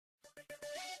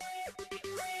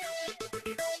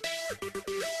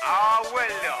Ah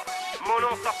well, mon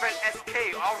nom s'appelle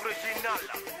SK, original.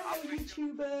 Hello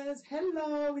YouTubers,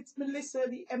 hello, it's Melissa,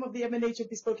 the M of the M&H of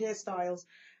Bespoke Hairstyles.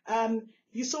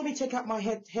 You saw me take out my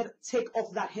take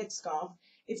off that headscarf.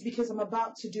 It's because I'm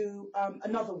about to do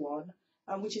another one,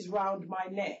 which is round my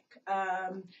neck.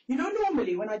 You know,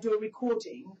 normally when I do a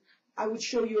recording, I would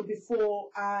show you a before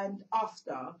and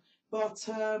after, but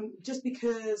just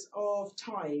because of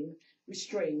time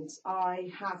restraints, I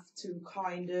have to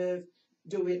kind of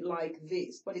do it like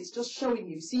this. But it's just showing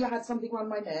you. See, I had something around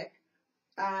my neck,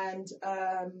 and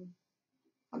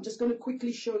I'm just going to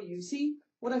quickly show you. See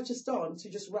what I've just done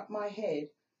to just wrap my head?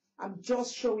 I'm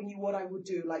just showing you what I would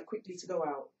do, like quickly to go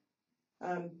out.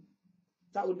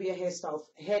 That would be a hairstyle,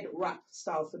 head wrap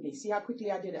style for me. See how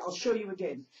quickly I did it? I'll show you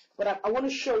again. But I want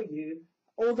to show you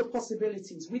all the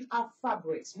possibilities with our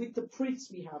fabrics, with the prints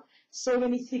we have. So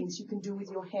many things you can do with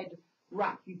your head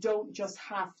wrap. You don't just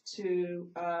have to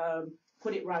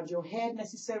put it around your head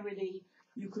necessarily.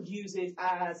 You could use it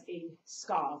as a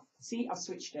scarf. See, I've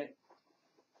switched it.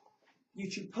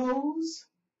 YouTube pose.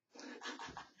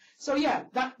 So yeah,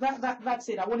 that's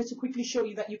it. I wanted to quickly show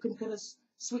you that you can kind of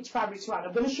switch fabrics around.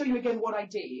 I'm going to show you again what I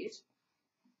did.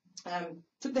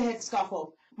 Took the headscarf off.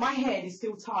 My head is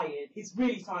still tired. It's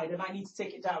really tired, and I need to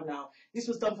take it down now. This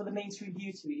was done for the Mainstream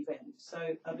Beauty event. So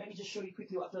let me just show you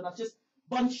quickly what I've done. I've just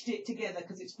bunched it together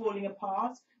because it's falling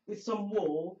apart with some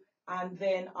wool, and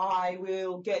then I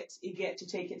will get to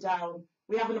take it down.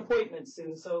 We have an appointment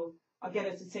soon, so I'll get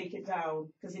her to take it down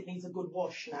because it needs a good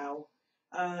wash now.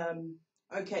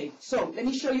 Okay, so let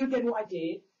me show you again what I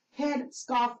did. Head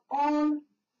scarf on,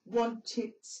 want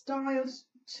it styled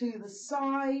to the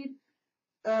side,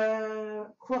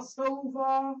 crossed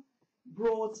over,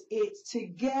 brought it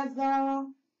together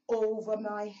over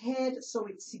my head so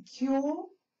it's secure.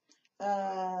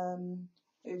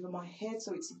 Over my head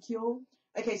so it's secure.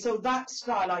 Okay, so that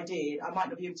style I did, I might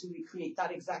not be able to recreate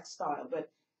that exact style,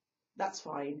 but that's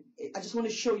fine. I just want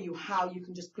to show you how you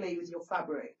can just play with your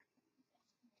fabric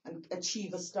and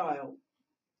achieve a style.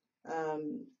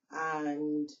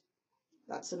 And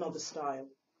that's another style.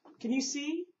 Can you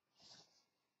see?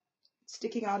 It's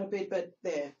sticking out a bit, but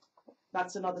there.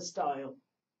 That's another style.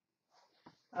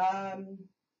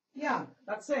 Yeah,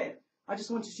 that's it. I just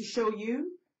wanted to show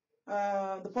you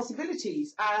the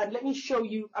possibilities. And let me show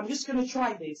you, I'm just going to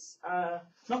try this.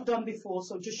 Not done before,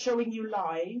 so just showing you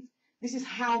live. This is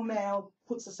how Mel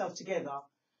puts herself together.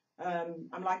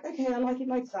 I'm like, okay, I like it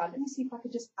like that. Let me see if I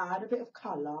could just add a bit of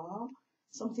color,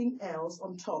 something else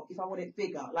on top if I want it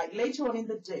bigger. Like later on in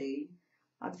the day,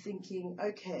 I'm thinking,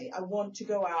 okay, I want to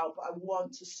go out, but I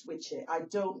want to switch it. I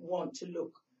don't want to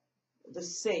look the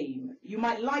same. You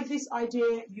might like this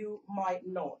idea, you might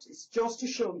not. It's just to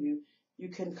show you, you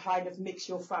can kind of mix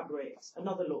your fabrics.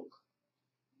 Another look.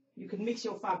 You can mix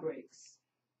your fabrics.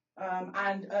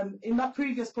 In that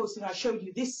previous posting, I showed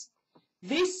you this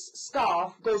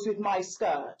scarf goes with my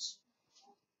skirt.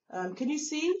 Can you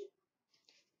see?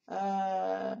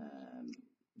 There.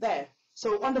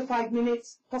 So under 5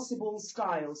 minutes, possible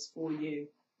styles for you.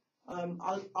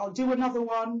 I'll do another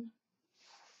one.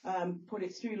 Put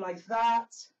it through like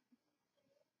that.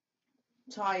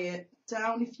 Tie it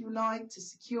down if you like to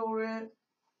secure it.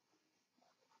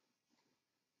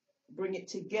 Bring it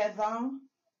together.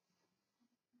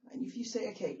 And if you say,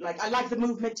 okay, like I like the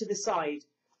movement to the side.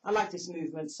 I like this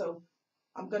movement. So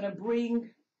I'm going to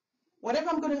bring however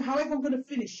I'm going to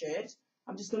finish it,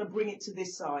 I'm just going to bring it to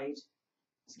this side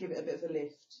to give it a bit of a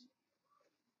lift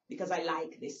because I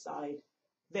like this side.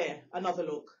 There, another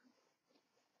look.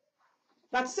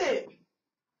 That's it.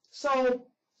 So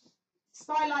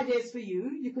style ideas for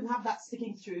you. You can have that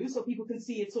sticking through so people can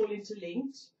see it's all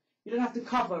interlinked. You don't have to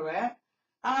cover it.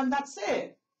 And that's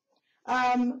it.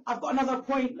 I've got another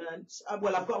appointment.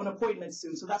 Well, I've got an appointment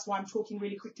soon, so that's why I'm talking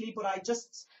really quickly. But I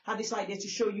just had this idea to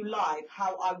show you live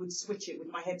how I would switch it with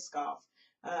my headscarf.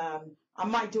 I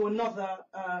might do another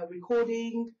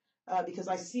recording because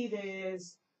I see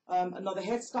there's another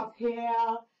headscarf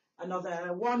here,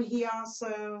 another one here.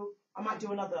 So I might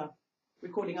do another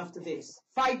recording after this.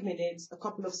 5 minutes, a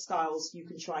couple of styles you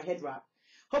can try head wrap.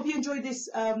 Hope you enjoyed this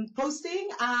posting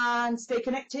and stay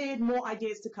connected. More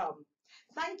ideas to come.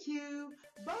 Thank you.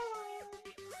 Bye.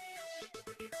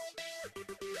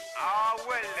 Ah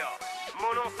well,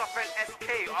 mon nom s'appelle SK,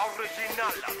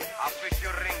 original.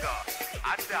 Featuring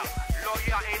Ada,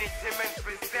 lawyer entertainment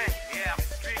present. Yeah,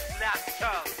 street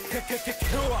blaster.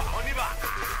 On y va.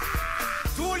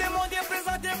 Tout le monde est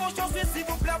présenté, vos chansons s'il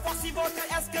vous plaît. Voici votre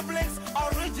SK Blinks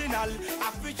original.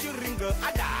 Featuring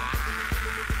Ada.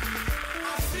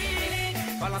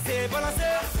 Afrique, balancez,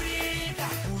 balancez. Afrique,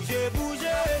 bougez, bougez.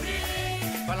 Afrique.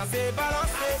 Balancez,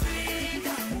 balancez,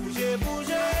 bougez, bouger,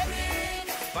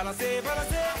 bouger. Balancer,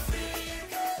 balancer.